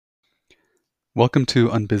Welcome to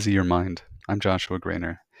Unbusy Your Mind. I'm Joshua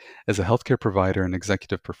Grainer. As a healthcare provider and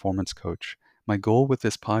executive performance coach, my goal with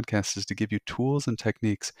this podcast is to give you tools and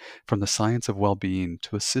techniques from the science of well-being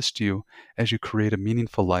to assist you as you create a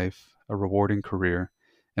meaningful life, a rewarding career,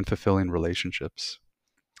 and fulfilling relationships.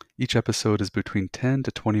 Each episode is between 10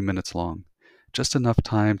 to 20 minutes long, just enough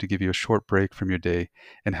time to give you a short break from your day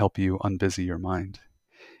and help you unbusy your mind.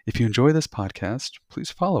 If you enjoy this podcast, please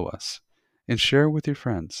follow us and share with your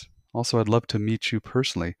friends. Also, I'd love to meet you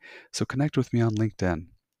personally, so connect with me on LinkedIn.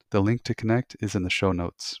 The link to connect is in the show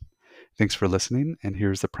notes. Thanks for listening, and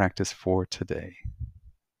here's the practice for today.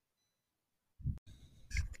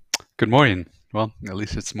 Good morning. Well, at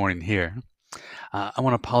least it's morning here. I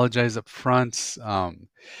want to apologize up front.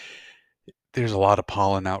 There's a lot of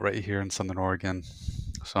pollen out right here in Southern Oregon,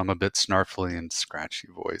 so I'm a bit snarfly and scratchy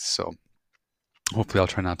voice. So hopefully I'll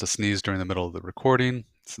try not to sneeze during the middle of the recording.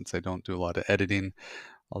 Since I don't do a lot of editing,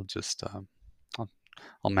 I'll just I'll,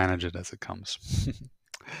 I'll manage it as it comes.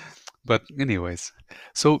 But anyways,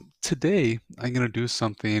 so today I'm going to do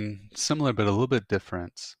something similar but a little bit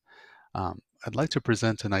different. I'd like to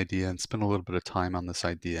present an idea and spend a little bit of time on this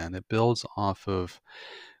idea, and it builds off of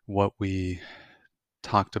what we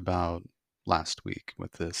talked about last week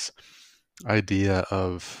with this idea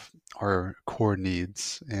of our core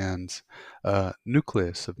needs and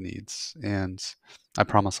nucleus of needs. And I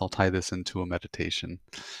promise I'll tie this into a meditation.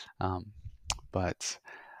 Um, but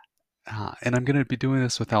and I'm going to be doing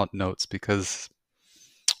this without notes because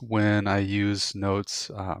when I use notes,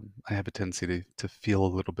 I have a tendency to feel a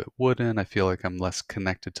little bit wooden. I feel like I'm less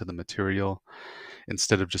connected to the material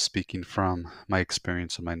instead of just speaking from my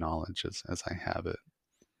experience and my knowledge as I have it.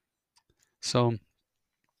 So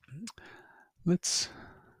let's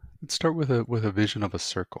start with a vision of a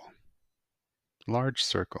circle, large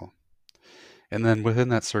circle, and then within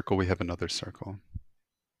that circle we have another circle.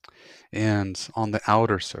 And on the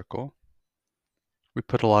outer circle, we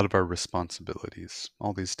put a lot of our responsibilities,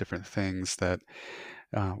 all these different things that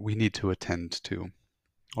we need to attend to,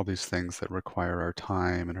 all these things that require our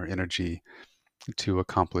time and our energy to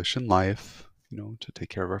accomplish in life, to take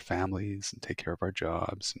care of our families and take care of our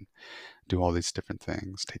jobs and do all these different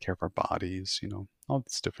things, take care of our bodies, all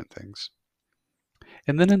these different things.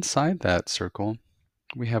 And then inside that circle,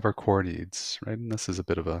 we have our core needs, right? And this is a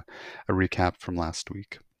bit of a recap from last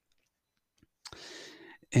week.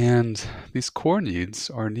 And these core needs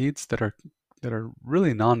are needs that are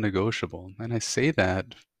really non-negotiable. And I say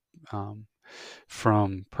that um,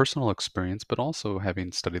 from personal experience, but also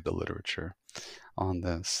having studied the literature on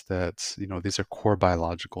this, that these are core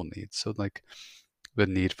biological needs. So like the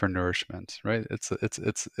need for nourishment, right? It's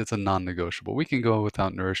a non-negotiable. We can go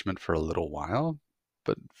without nourishment for a little while,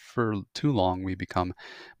 but for too long we become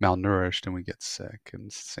malnourished and we get sick. And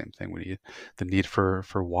it's the same thing. We need the need for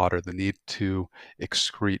water, the need to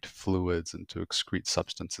excrete fluids and to excrete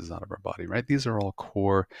substances out of our body, right? These are all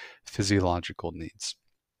core physiological needs.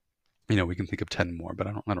 We can think of 10 more, but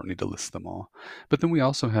I don't need to list them all. But then we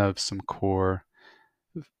also have some core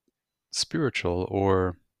spiritual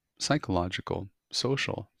or psychological,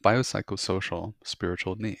 social, biopsychosocial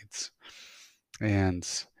spiritual needs. And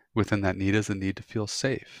within that need is the need to feel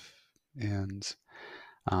safe. And,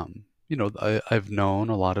 I've known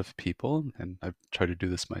a lot of people, and I've tried to do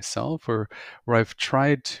this myself, where I've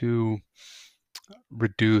tried to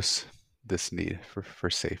reduce this need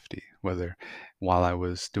for safety, whether while I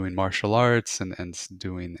was doing martial arts and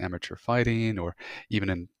doing amateur fighting, or even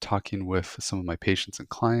in talking with some of my patients and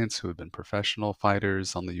clients who have been professional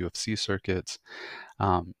fighters on the UFC circuits,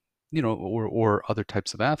 or other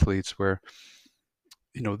types of athletes where,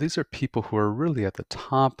 these are people who are really at the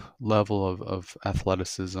top level of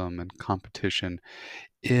athleticism and competition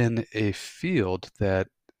in a field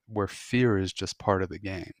where fear is just part of the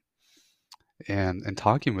game. And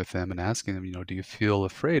talking with them and asking them, do you feel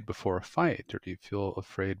afraid before a fight, or do you feel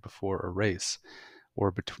afraid before a race,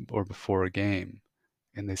 or before a game?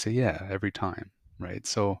 And they say, yeah, every time, right?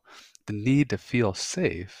 So the need to feel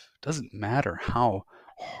safe doesn't matter how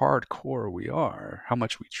hardcore we are, how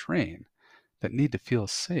much we train. That need to feel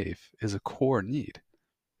safe is a core need.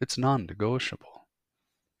 It's non-negotiable.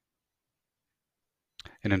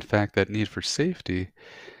 And in fact, that need for safety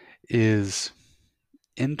is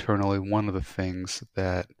internally one of the things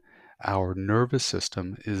that our nervous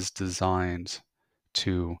system is designed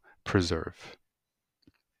to preserve.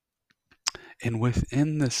 And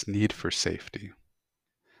within this need for safety,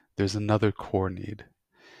 there's another core need.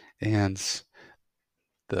 And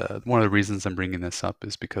one of the reasons I'm bringing this up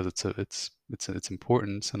is because it's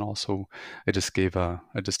important, and also I just did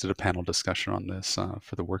a panel discussion on this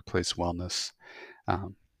for the workplace wellness.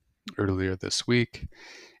 Um, earlier this week,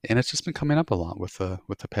 and it's just been coming up a lot with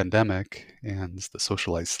the pandemic and the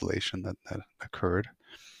social isolation that occurred.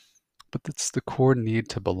 But it's the core need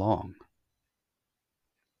to belong.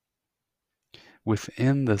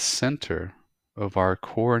 Within the center of our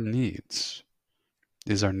core needs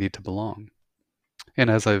is our need to belong. And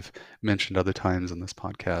as I've mentioned other times in this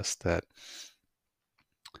podcast, that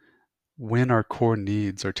when our core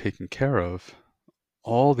needs are taken care of,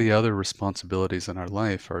 all the other responsibilities in our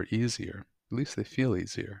life are easier. At least they feel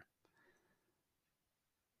easier.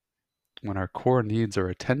 When our core needs are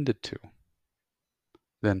attended to,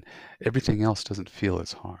 then everything else doesn't feel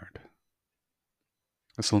as hard.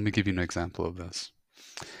 So let me give you an example of this.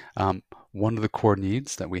 Um, One of the core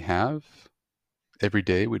needs that we have every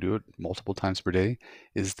day, we do it multiple times per day,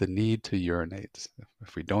 is the need to urinate.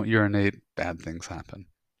 If we don't urinate, bad things happen.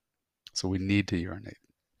 So we need to urinate.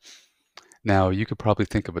 Now, you could probably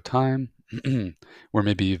think of a time where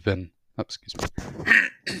maybe you've been, oh, excuse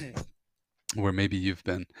me, where maybe you've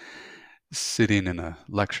been sitting in a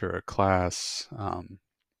lecture or class,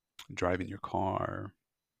 driving your car,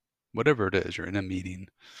 whatever it is, you're in a meeting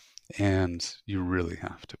and you really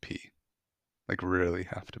have to pee. Like, really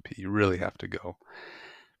have to pee. You really have to go.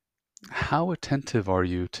 How attentive are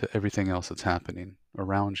you to everything else that's happening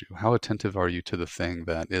around you? How attentive are you to the thing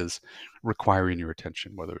that is requiring your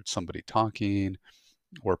attention, whether it's somebody talking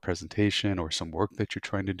or a presentation or some work that you're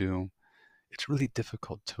trying to do? It's really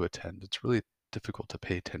difficult to attend. It's really difficult to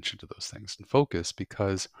pay attention to those things and focus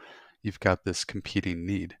because you've got this competing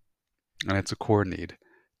need, and it's a core need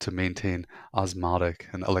to maintain osmotic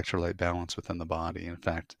and electrolyte balance within the body. In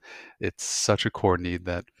fact, it's such a core need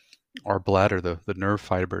that our bladder, the nerve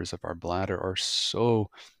fibers of our bladder, are so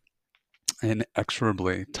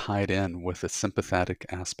inexorably tied in with the sympathetic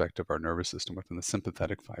aspect of our nervous system within the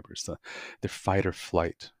sympathetic fibers, the fight or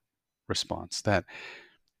flight response. That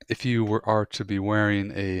if you are to be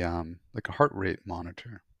wearing a like a heart rate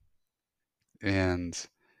monitor, and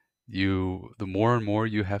the more and more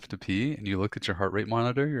you have to pee and you look at your heart rate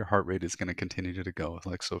monitor, your heart rate is going to continue to go.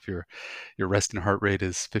 Like, so if your resting heart rate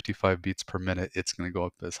is 55 beats per minute, it's going to go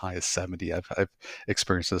up as high as 70. I've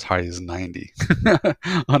experienced as high as 90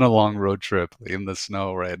 on a long road trip in the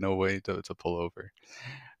snow, right? No way to pull over.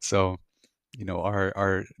 So,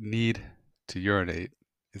 our need to urinate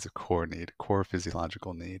is a core need, core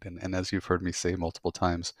physiological need. And as you've heard me say multiple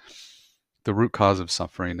times, the root cause of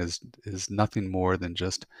suffering is nothing more than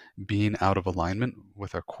just being out of alignment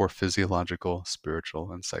with our core physiological,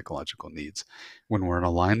 spiritual, and psychological needs. When we're in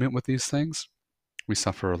alignment with these things, we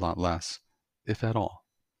suffer a lot less, if at all.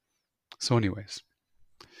 So, anyways,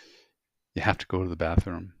 you have to go to the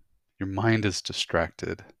bathroom. Your mind is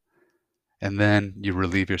distracted. And then you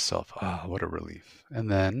relieve yourself. Ah, what a relief. And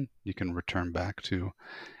then you can return back to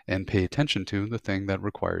and pay attention to the thing that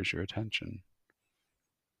requires your attention.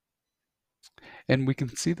 And we can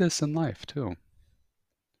see this in life too,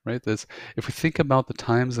 right? If we think about the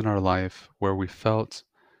times in our life where we felt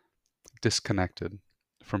disconnected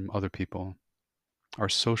from other people, our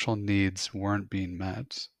social needs weren't being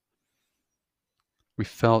met, we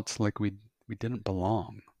felt like we didn't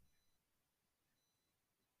belong.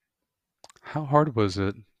 How hard was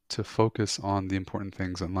it to focus on the important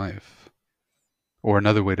things in life? Or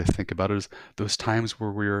another way to think about it is those times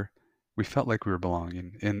where we felt like we were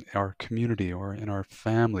belonging in our community or in our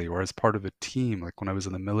family or as part of a team. Like when I was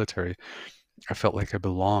in the military, I felt like I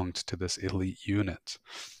belonged to this elite unit.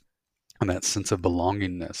 And that sense of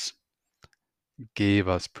belongingness gave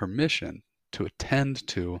us permission to attend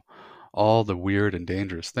to all the weird and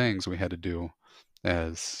dangerous things we had to do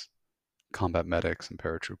as combat medics and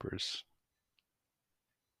paratroopers.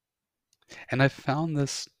 And I found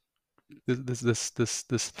this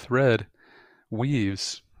thread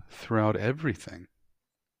weaves throughout everything.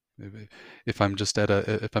 If I'm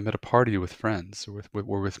at a party with friends or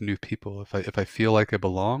with new people, if I feel like I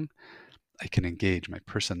belong, I can engage. My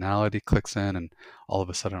personality clicks in, and all of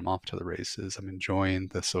a sudden I'm off to the races. I'm enjoying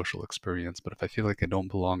the social experience. But if I feel like I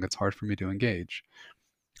don't belong, it's hard for me to engage.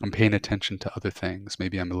 I'm paying attention to other things.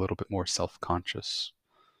 Maybe I'm a little bit more self-conscious,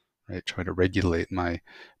 right? Trying to regulate my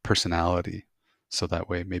personality so that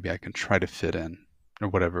way maybe I can try to fit in or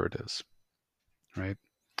whatever it is, right?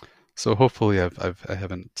 So hopefully I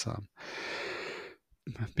haven't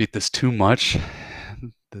beat this too much,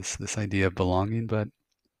 this idea of belonging, but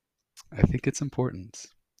I think it's important.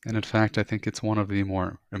 And in fact, I think it's one of the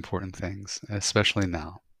more important things, especially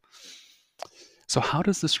now. So how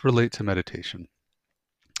does this relate to meditation?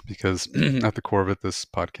 Because at the core of it, this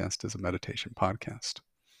podcast is a meditation podcast.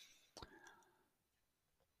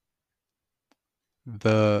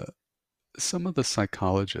 The Some of the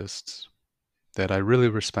psychologists that I really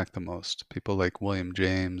respect the most. People like William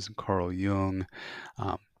James, Carl Jung,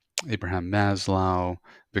 um, Abraham Maslow,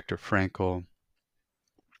 Viktor Frankl,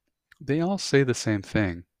 they all say the same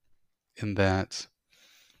thing in that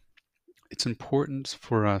it's important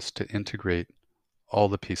for us to integrate all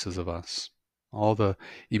the pieces of us, all the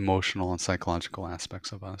emotional and psychological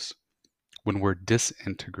aspects of us. When we're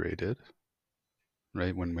disintegrated,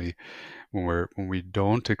 right? When we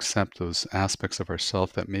don't accept those aspects of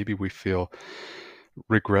ourselves that maybe we feel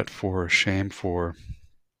regret for, shame for,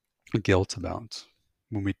 guilt about,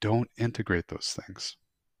 when we don't integrate those things,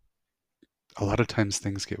 a lot of times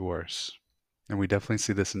things get worse. And we definitely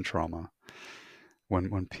see this in trauma.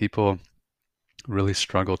 When people really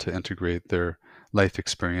struggle to integrate their life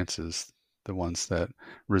experiences, the ones that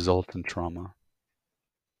result in trauma,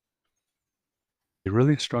 they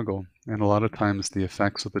really struggle. And a lot of times the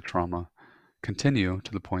effects of the trauma continue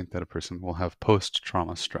to the point that a person will have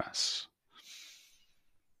post-trauma stress.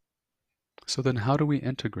 So then how do we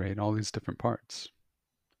integrate all these different parts?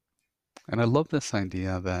 And I love this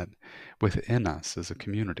idea that within us is a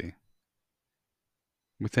community.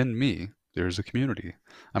 Within me, there is a community.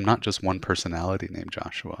 I'm not just one personality named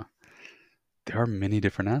Joshua. There are many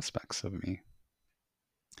different aspects of me.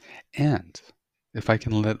 And if I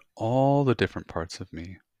can let all the different parts of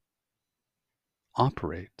me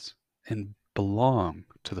operate and belong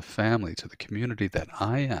to the family, to the community that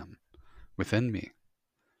I am within me,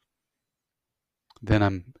 then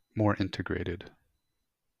I'm more integrated.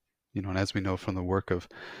 And as we know from the work of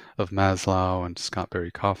Maslow and Scott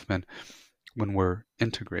Barry Kaufman, when we're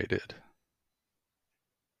integrated,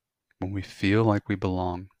 when we feel like we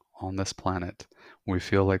belong on this planet, when we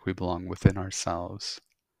feel like we belong within ourselves,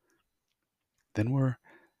 then we're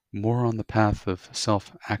more on the path of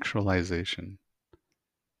self-actualization,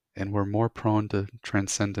 and we're more prone to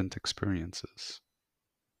transcendent experiences.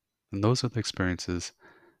 And those are the experiences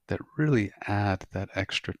that really add that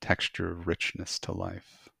extra texture of richness to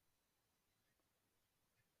life.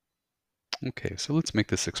 Okay, so let's make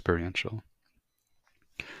this experiential.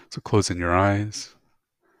 So closing your eyes,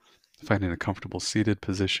 finding a comfortable seated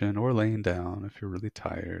position or laying down if you're really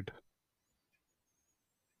tired.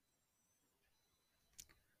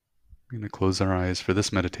 We're going to close our eyes for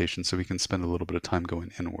this meditation so we can spend a little bit of time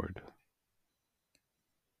going inward.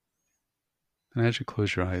 And as you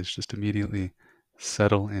close your eyes, just immediately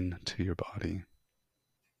settle into your body.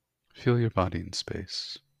 Feel your body in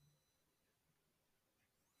space.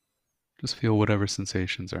 Just feel whatever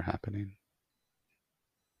sensations are happening.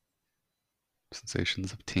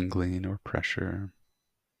 Sensations of tingling or pressure,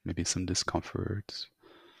 maybe some discomfort.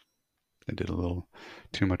 I did a little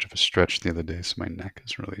too much of a stretch the other day, so my neck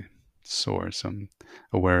is really sore, so I'm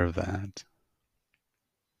aware of that.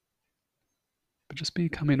 But just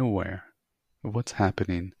becoming aware of what's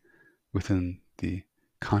happening within the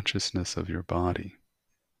consciousness of your body,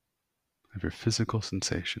 of your physical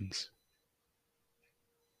sensations.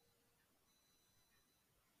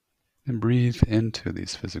 And breathe into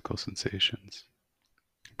these physical sensations.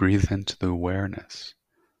 Breathe into the awareness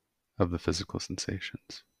of the physical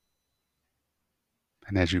sensations.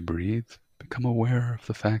 And as you breathe, become aware of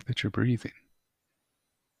the fact that you're breathing.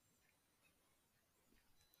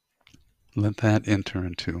 Let that enter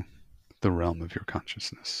into the realm of your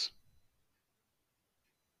consciousness.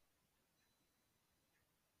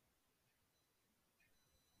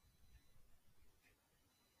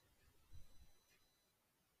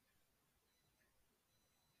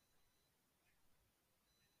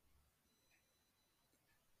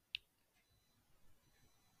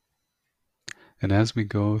 And as we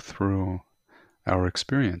go through our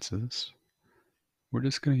experiences, we're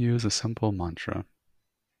just going to use a simple mantra,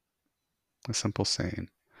 a simple saying.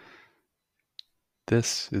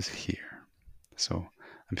 This is here. So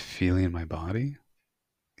I'm feeling my body.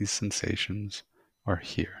 These sensations are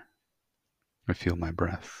here. I feel my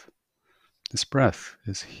breath. This breath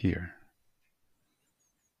is here.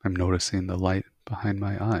 I'm noticing the light behind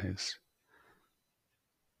my eyes.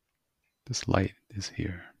 This light is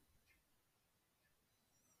here.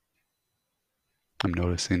 I'm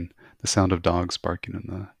noticing the sound of dogs barking in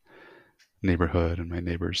the neighborhood and my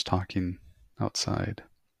neighbors talking outside.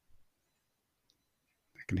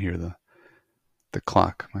 I can hear the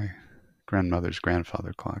clock, my grandmother's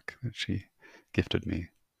grandfather clock that she gifted me.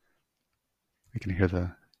 I can hear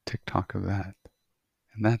the tick-tock of that,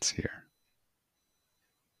 and that's here.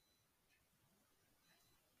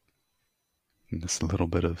 And this little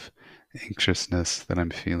bit of anxiousness that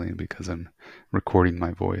I'm feeling because I'm recording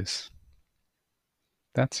my voice,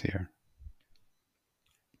 that's here.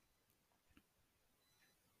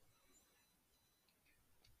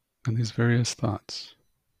 And these various thoughts,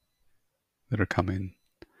 that are coming,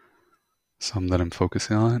 some that I'm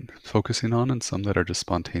focusing on, and some that are just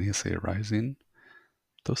spontaneously arising.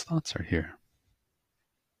 Those thoughts are here.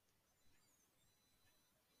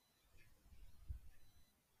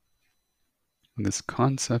 And this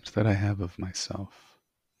concept that I have of myself,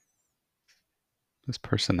 this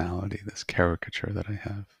personality, this caricature that I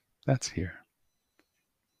have, that's here.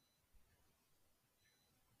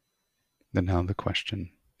 Then now the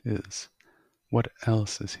question is, what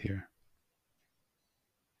else is here?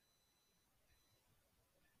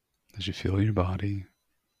 As you feel your body,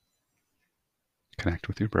 connect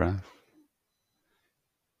with your breath,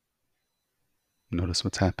 notice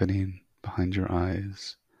what's happening behind your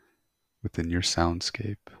eyes, within your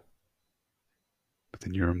soundscape,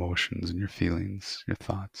 within your emotions and your feelings, your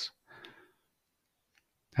thoughts.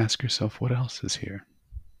 Ask yourself, what else is here?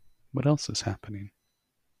 What else is happening?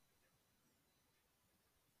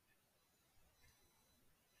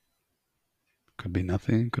 Could be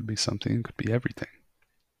nothing, could be something, could be everything.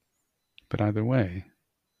 But either way,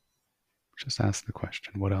 just ask the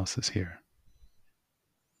question, what else is here?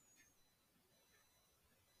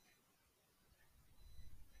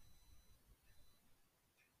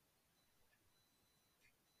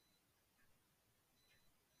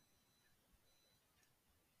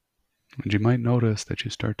 And you might notice that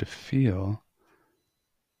you start to feel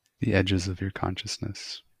the edges of your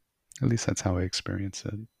consciousness. At least that's how I experience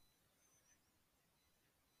it.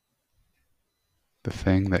 The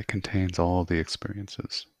thing that contains all the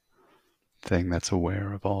experiences. The thing that's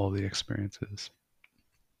aware of all the experiences.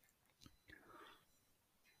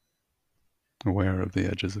 Aware of the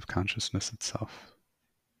edges of consciousness itself.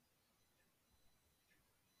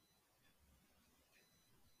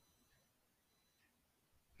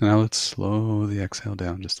 Now let's slowly exhale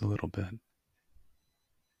down just a little bit.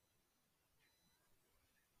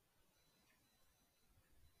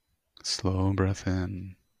 Slow breath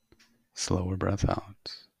in, slower breath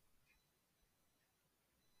out.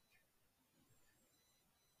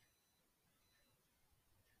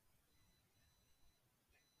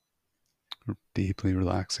 Deeply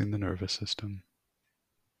relaxing the nervous system.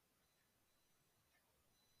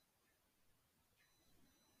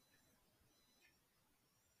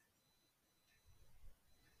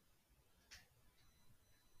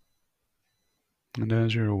 And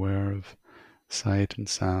as you're aware of sight and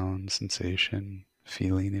sound, sensation,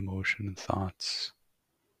 feeling, emotion, and thoughts,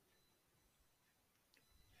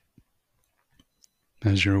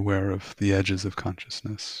 as you're aware of the edges of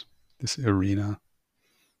consciousness, this arena,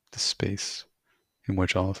 this space in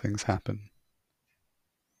which all things happen,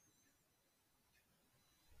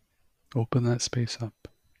 open that space up.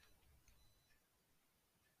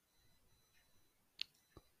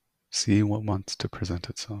 See what wants to present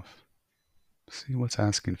itself. See what's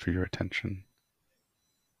asking for your attention.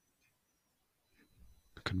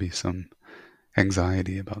 It could be some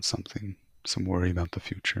anxiety about something, some worry about the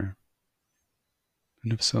future.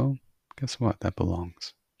 And if so, guess what? That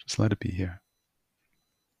belongs. Just let it be here.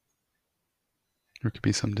 There could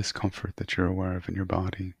be some discomfort that you're aware of in your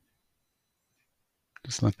body.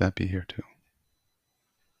 Just let that be here too.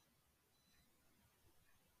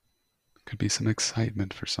 It could be some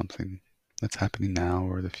excitement for something that's happening now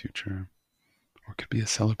or the future. Or it could be a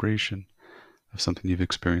celebration of something you've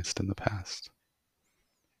experienced in the past.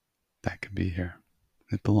 That could be here.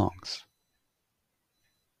 It belongs.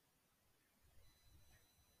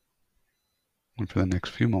 And for the next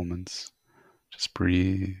few moments, just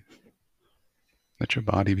breathe. Let your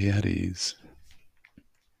body be at ease.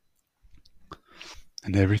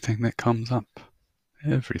 And everything that comes up,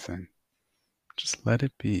 everything, just let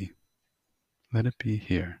it be. Let it be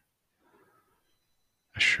here.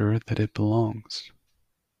 Assured that it belongs.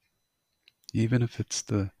 Even if it's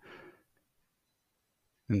the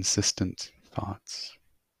insistent thoughts,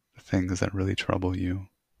 the things that really trouble you,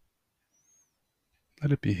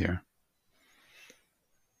 let it be here.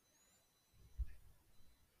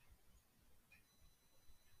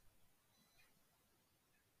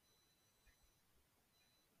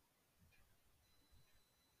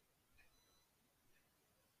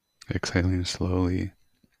 Exhaling slowly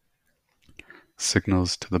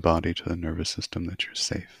signals to the body, to the nervous system that you're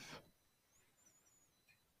safe.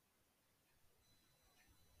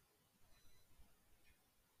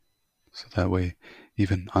 So that way,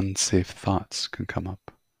 even unsafe thoughts can come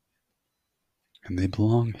up. And they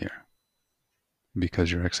belong here.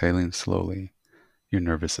 Because you're exhaling slowly, your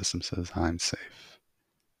nervous system says, I'm safe.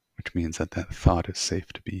 Which means that that thought is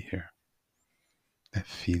safe to be here. That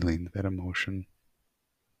feeling, that emotion,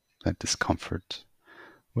 that discomfort,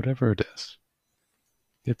 whatever it is,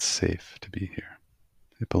 it's safe to be here.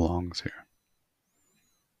 It belongs here.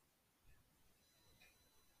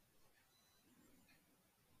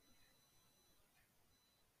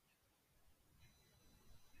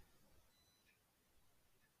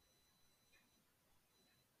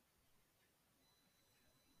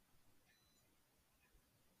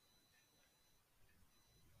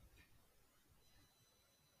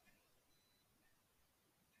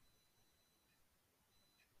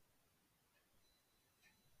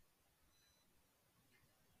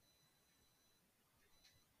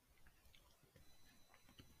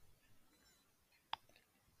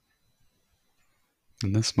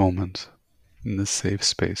 In this moment, in this safe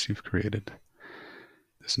space you've created,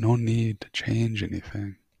 there's no need to change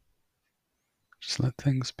anything. Just let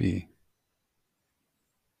things be.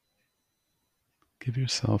 Give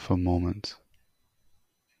yourself a moment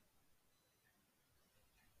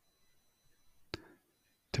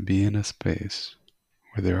to be in a space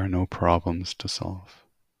where there are no problems to solve,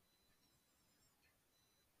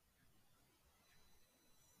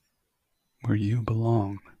 where you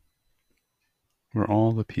belong, where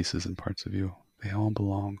all the pieces and parts of you, they all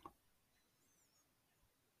belong.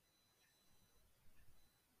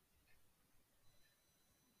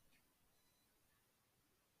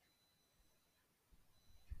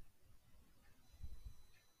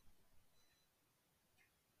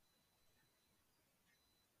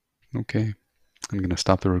 Okay, I'm going to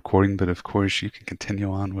stop the recording, but of course you can continue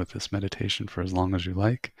on with this meditation for as long as you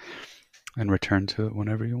like and return to it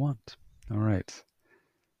whenever you want. All right.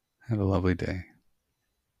 Have a lovely day.